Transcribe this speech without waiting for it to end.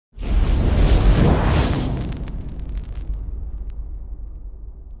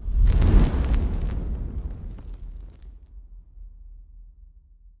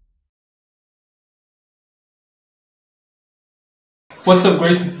What's up,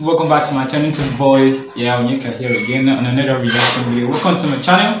 great? Welcome back to my channel. It's your boy, Onyeka here again on another reaction video. Welcome to my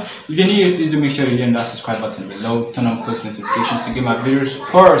channel. If you're new, please do make sure to hit that subscribe button below. Turn on post notifications to get my videos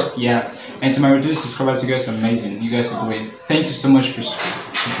first. And to my returning subscribers, you guys are amazing. You guys are great. Thank you so much for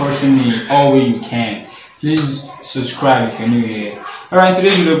supporting me all way you can. Please subscribe if you're new here. Alright,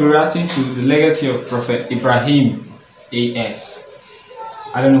 today's video we'll be reacting to the legacy of Prophet Ibrahim AS.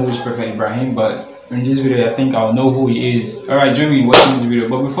 I don't know which Prophet Ibrahim, but in this video I think I'll know who he is. Alright, join me in watching this video.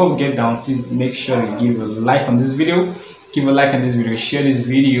 But before we get down, please make sure to give a like on this video. Give a like on this video, share this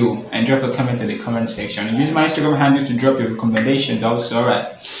video, and drop a comment in the comment section. And use my Instagram handle to drop your recommendations also.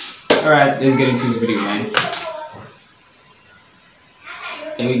 Alright, let's get into this video, man.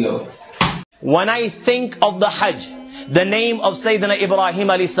 Here we go. When I think of the Hajj, the name of Sayyidina Ibrahim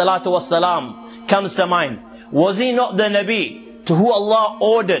alayhi salatu wassalam comes to mind. Was he not the Nabi to who Allah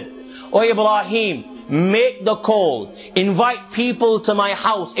ordered, "O Ibrahim, make the call, invite people to my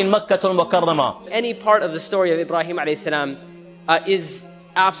house in Makkah al-Mukarramah"? Any part of the story of Ibrahim alayhi salam is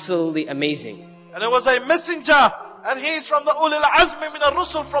absolutely amazing. And there was a messenger, and he's from the Ulil Azmi min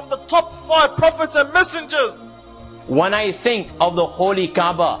al-Rusul, from the top 5 prophets and messengers. When I think of the holy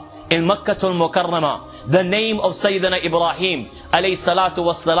Kaaba in Makkah al-Mukarramah, the name of Sayyidina Ibrahim alayhi salatu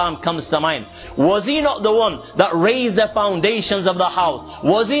wassalam comes to mind. Was he not the one that raised the foundations of the house?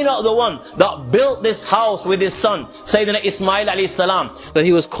 Was he not the one that built this house with his son, Sayyidina Ismail alayhi salam? So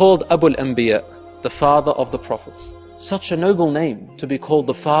he was called Abul Anbiya, the father of the prophets. Such a noble name, to be called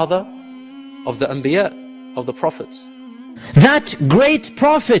the father of the Anbiya, of the prophets. That great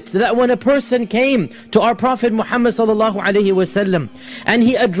prophet, that when a person came to our Prophet Muhammad sallallahu alaihi wasallam and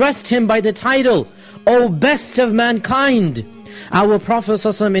he addressed him by the title, "O best of mankind," our Prophet sallallahu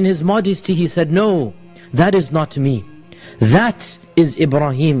alaihi wasallam, in his modesty, he said, "No, that is not me. That is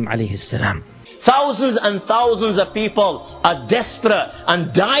Ibrahim alayhi salam." Thousands and thousands of people are desperate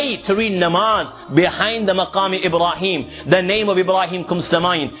and die to read namaz behind the maqam Ibrahim. The name of Ibrahim comes to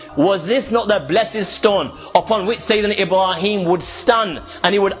mind. Was this not the blessed stone upon which Sayyidina Ibrahim would stand,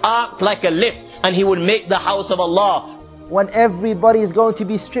 and he would act like a lift, and he would make the house of Allah? When everybody is going to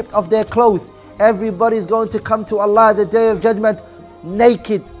be stripped of their clothes, everybody is going to come to Allah the day of judgment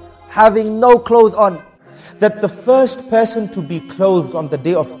naked, having no clothes on. That the first person to be clothed on the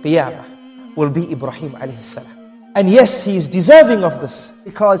day of Qiyamah will be Ibrahim alayhi salam. And yes, he is deserving of this,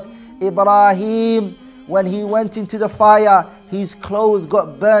 because Ibrahim, when he went into the fire, his clothes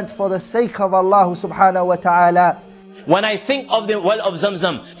got burnt for the sake of Allah subhanahu wa ta'ala. When I think of the well of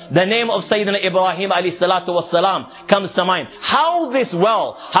Zamzam, the name of Sayyidina Ibrahim alayhi salatu wassalam comes to mind. How this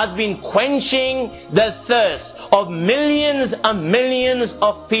well has been quenching the thirst of millions and millions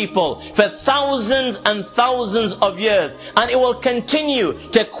of people for thousands and thousands of years. And it will continue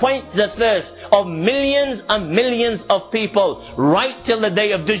to quench the thirst of millions and millions of people right till the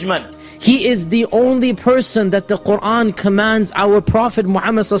day of judgment. He is the only person that the Quran commands our Prophet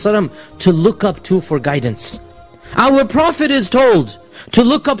Muhammad sallallahu alaihi wasallam to look up to for guidance. Our Prophet is told to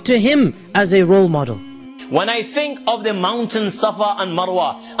look up to him as a role model. When I think of the mountains Safa and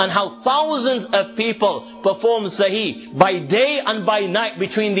Marwa, and how thousands of people perform Sahih by day and by night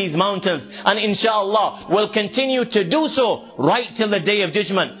between these mountains, and inshallah will continue to do so right till the day of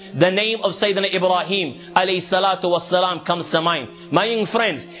judgment, the name of Sayyidina Ibrahim alayhi salatu wassalam comes to mind. My young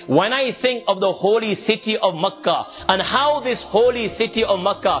friends, when I think of the holy city of Makkah, and how this holy city of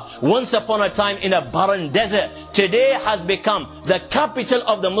Makkah, once upon a time in a barren desert, today has become the capital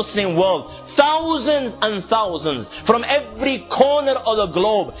of the Muslim world. Thousands and thousands from every corner of the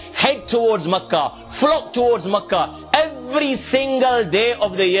globe head towards Makkah, flock towards Makkah every single day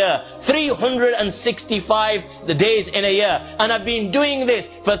of the year, 365 days in a year. And I've been doing this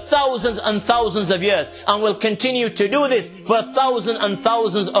for thousands and thousands of years, and will continue to do this for thousands and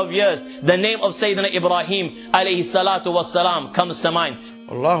thousands of years. The name of Sayyidina Ibrahim alayhi salatu wassalam comes to mind.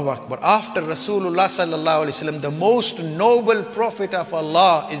 Allahu Akbar. After Rasulullah sallallahu alayhi wasallam, the most noble prophet of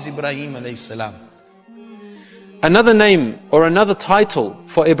Allah is Ibrahim alayhi salam. Another name or another title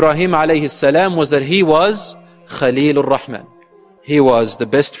for Ibrahim alayhi salam was that he was Khalilur Rahman. He was the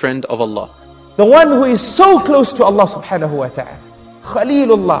best friend of Allah. The one who is so close to Allah subhanahu wa ta'ala.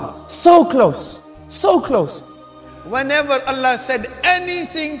 Khalilullah, so close, so close. Whenever Allah said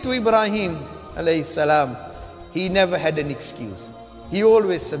anything to Ibrahim alayhi salam, he never had an excuse. He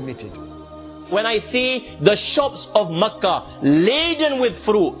always submitted. when I see the shops of Makkah laden with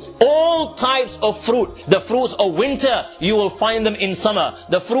fruit, all types of fruit. The fruits of winter, you will find them in summer.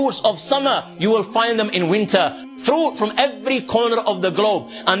 The fruits of summer, you will find them in winter. Fruit from every corner of the globe.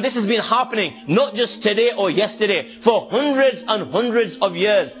 And this has been happening not just today or yesterday, for hundreds and hundreds of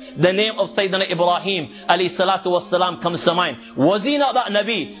years. The name of Sayyidina Ibrahim alayhi salatu wassalam comes to mind. Was he not that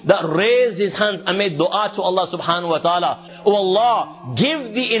Nabi that raised his hands and made dua to Allah subhanahu wa ta'ala? Oh Allah,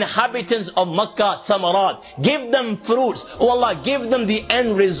 give the inhabitants of Makkah thamarat. Give them fruits. Oh Allah, give them the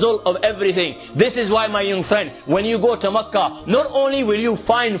end result of everything. This is why, my young friend, when you go to Makkah, not only will you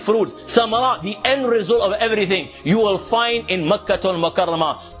find fruits, thamarat, the end result of everything, you will find in Makkah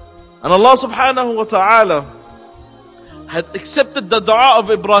al-Mukarramah. And Allah subhanahu wa ta'ala had accepted the dua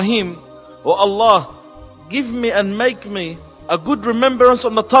of Ibrahim. Oh Allah, give me and make me a good remembrance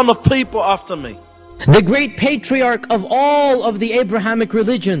on the tongue of people after me. The great patriarch of all of the Abrahamic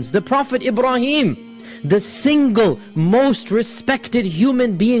religions, the Prophet Ibrahim, the single most respected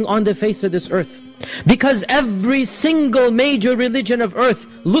human being on the face of this earth. Because every single major religion of earth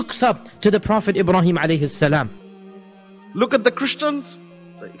looks up to the Prophet Ibrahim alayhi salam. Look at the Christians,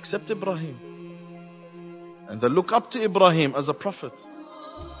 they accept Ibrahim. And they look up to Ibrahim as a prophet.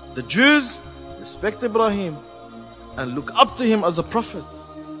 The Jews respect Ibrahim and look up to him as a prophet.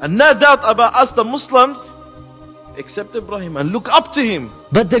 And no doubt about us, the Muslims, accept Ibrahim and look up to him.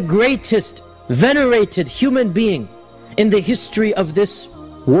 But the greatest venerated human being in the history of this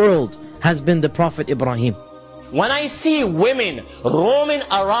world has been the Prophet Ibrahim. When I see women roaming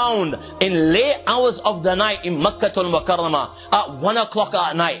around in late hours of the night in Makkah al-Mukarramah, at 1 o'clock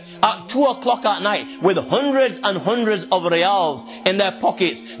at night, at 2 o'clock at night, with hundreds and hundreds of riyals in their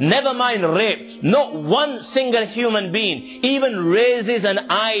pockets, never mind rape, not one single human being even raises an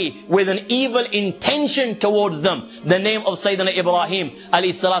eye with an evil intention towards them. The name of Sayyidina Ibrahim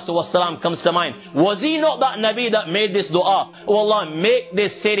alayhi salatu wassalam comes to mind. Was he not that Nabi that made this dua? Oh Allah, make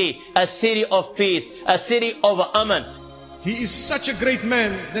this city a city of peace, a city of Aman. He is such a great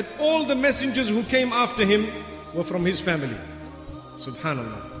man that all the messengers who came after him were from his family.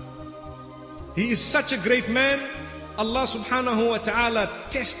 Subhanallah. He is such a great man. Allah subhanahu wa ta'ala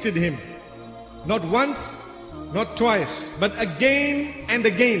tested him. Not once, not twice, but again and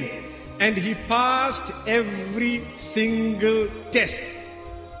again. And he passed every single test.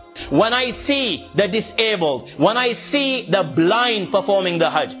 When I see the disabled, when I see the blind performing the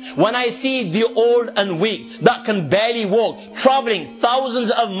Hajj, when I see the old and weak that can barely walk, traveling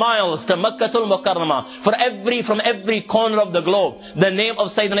thousands of miles to Makkah al-Mukarramah from every corner of the globe, the name of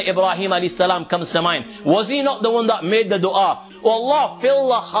Sayyidina Ibrahim alayhi salam comes to mind. Was he not the one that made the dua? Oh Allah, fill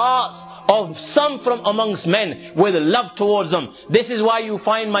the hearts of some from amongst men with love towards them. This is why you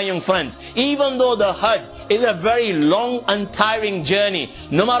find, my young friends, even though the Hajj is a very long and tiring journey,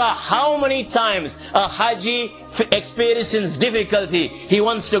 no matter how many times a Haji experiences difficulty, he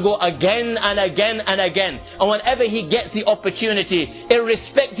wants to go again and again and again. And whenever he gets the opportunity,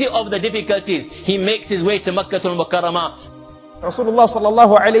 irrespective of the difficulties, he makes his way to Makkah al-Mukarramah. Rasulullah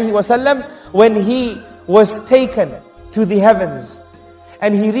sallallahu alayhi wasallam, when he was taken to the heavens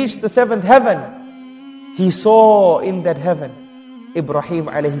and he reached the seventh heaven, he saw in that heaven Ibrahim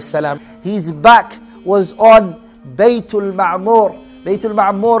alayhi salam. His back was on Baytul Ma'mur. Baytul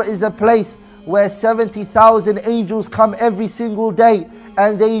Ma'mur is a place where 70,000 angels come every single day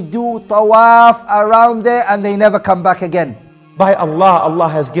and they do tawaf around there and they never come back again. By Allah, Allah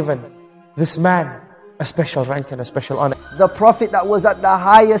has given this man a special rank and a special honor. The Prophet that was at the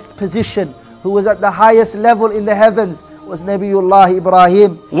highest position, who was at the highest level in the heavens, was Nabiullah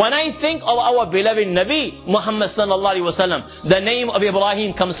Ibrahim. When I think of our beloved Nabi Muhammad sallallahu alaihi wasallam, the name of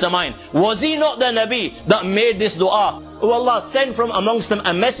Ibrahim comes to mind. Was he not the Nabi that made this dua? Oh Allah, send from amongst them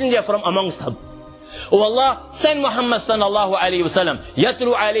a messenger from amongst them. Oh Allah, send Muhammad sallallahu alayhi wasallam.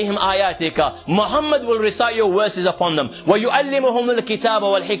 Yatlu alayhim ayatika. Muhammad will recite your verses upon them. Wa yu'allimuhum al-kitaba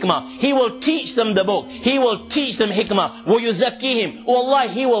wal-hikmah. He will teach them the book. He will teach them hikmah. Wa yuzakkihim. Oh Allah,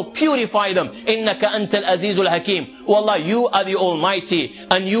 He will purify them. Innaka antal azizul hakim. Oh Allah, You are the Almighty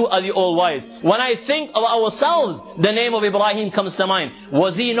and You are the All-Wise. When I think of ourselves, the name of Ibrahim comes to mind.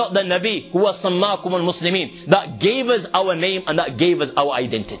 Was he not the Nabi who was sammakum al-muslimin, that gave us our name and that gave us our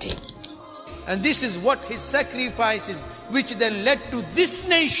identity? And this is what his sacrifices, which then led to this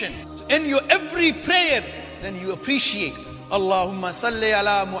nation. In your every prayer, then you appreciate. Allahumma salli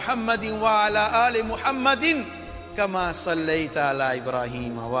ala Muhammadin wa ala ali Muhammadin kama sallaita ala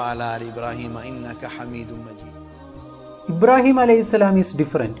Ibrahim wa ala ali Ibrahim innaka Hamidun Majid. Ibrahim alayhi salam is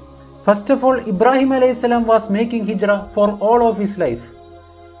different. First of all, Ibrahim alayhi salam was making hijrah for all of his life.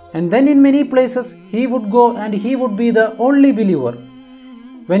 And then in many places, he would go and he would be the only believer.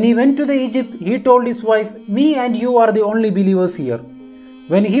 When he went to the Egypt, he told his wife, "Me and you are the only believers here."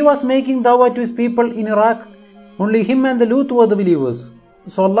 When he was making dawah to his people in Iraq, only him and the Lut were the believers.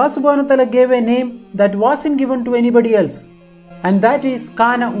 So Allah subhanahu wa ta'ala gave a name that wasn't given to anybody else, and that is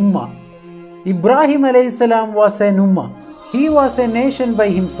Kana Ummah. Ibrahim alayhi salam was an Ummah. He was a nation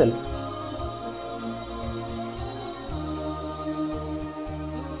by himself.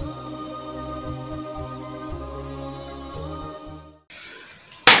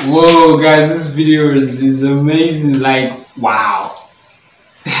 Whoa, guys, this video is amazing. Like, wow.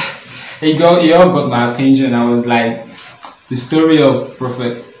 it all got my attention. I was like, the story of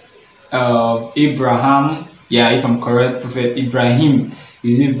Prophet Ibrahim. Yeah, if I'm correct, Prophet Ibrahim.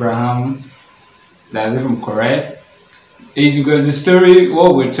 Is Ibrahim? That's if I'm correct. It's because the story,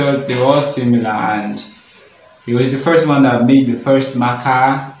 what we're told, they were all similar, and he was the first one that made the first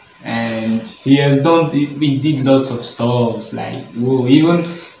Makkah, and he did lots of stuff. Like, whoa,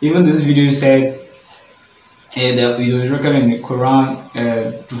 even this video said that it was recorded in the Quran.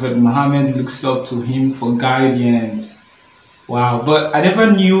 Prophet Muhammad looks up to him for guidance. Wow, but I never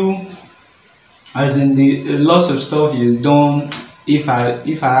knew, as in the lots of stuff he has done. If I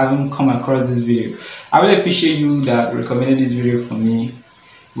haven't come across this video, I really appreciate you that recommended this video for me.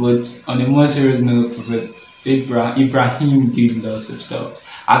 But on a more serious note, Prophet Ibrahim did lots of stuff.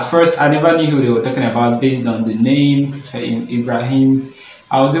 At first, I never knew who they were talking about based on the name Prophet Ibrahim.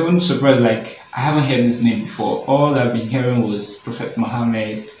 I was even surprised, like, I haven't heard this name before. All I've been hearing was Prophet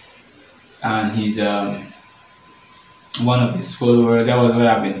Muhammad and his one of his followers. That was what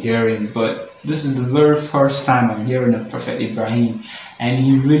I've been hearing, but this is the very first time I'm hearing of Prophet Ibrahim, and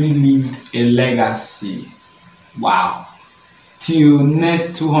he really lived a legacy. Wow. Till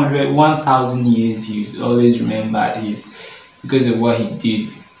next 200, 1,000 years, he's always remembered because of what he did.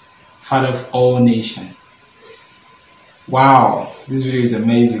 Father of all nations. Wow, this video is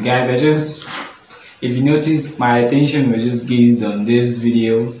amazing, guys. If you noticed, my attention was just gazed on this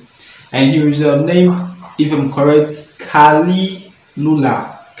video, and he was named, if I'm correct,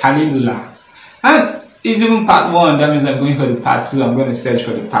 Khalilullah. And it's even part 1. That means I'm going for the part 2. I'm going to search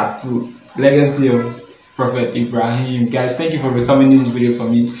for the part 2. Legacy of Prophet Ibrahim. Guys, thank you for recommending this video for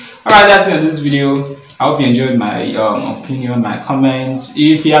me. Alright, that's it on this video. I hope you enjoyed my opinion, my comments.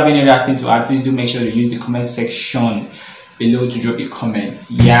 If you have any other thing to add, please do make sure to use the comment section below to drop your comments.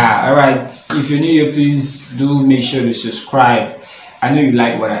 Yeah, alright. If you're new, please do make sure to subscribe. I know you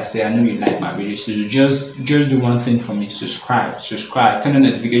like what I say. I know you like my videos. So just do one thing for me. Subscribe. Turn on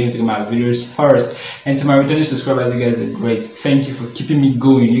notifications to get my videos first. And to my returning subscribers, you guys are great. Thank you for keeping me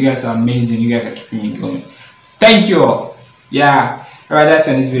going. You guys are amazing. You guys are keeping me going. Thank you all. Yeah. Alright, that's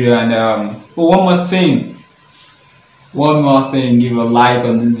in this video. And one more thing. Give a like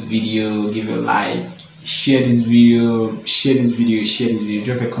on this video. Give a like. Share this video,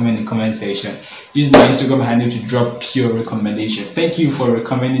 drop a comment in the comment section. Use my Instagram handle to drop your recommendation. Thank you for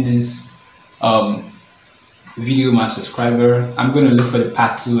recommending this video, my subscriber. I'm gonna look for the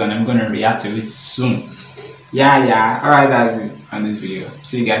part 2 and I'm gonna react to it soon. Yeah, alright, that's it on this video.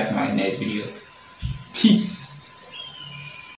 See you guys in my next video. Peace.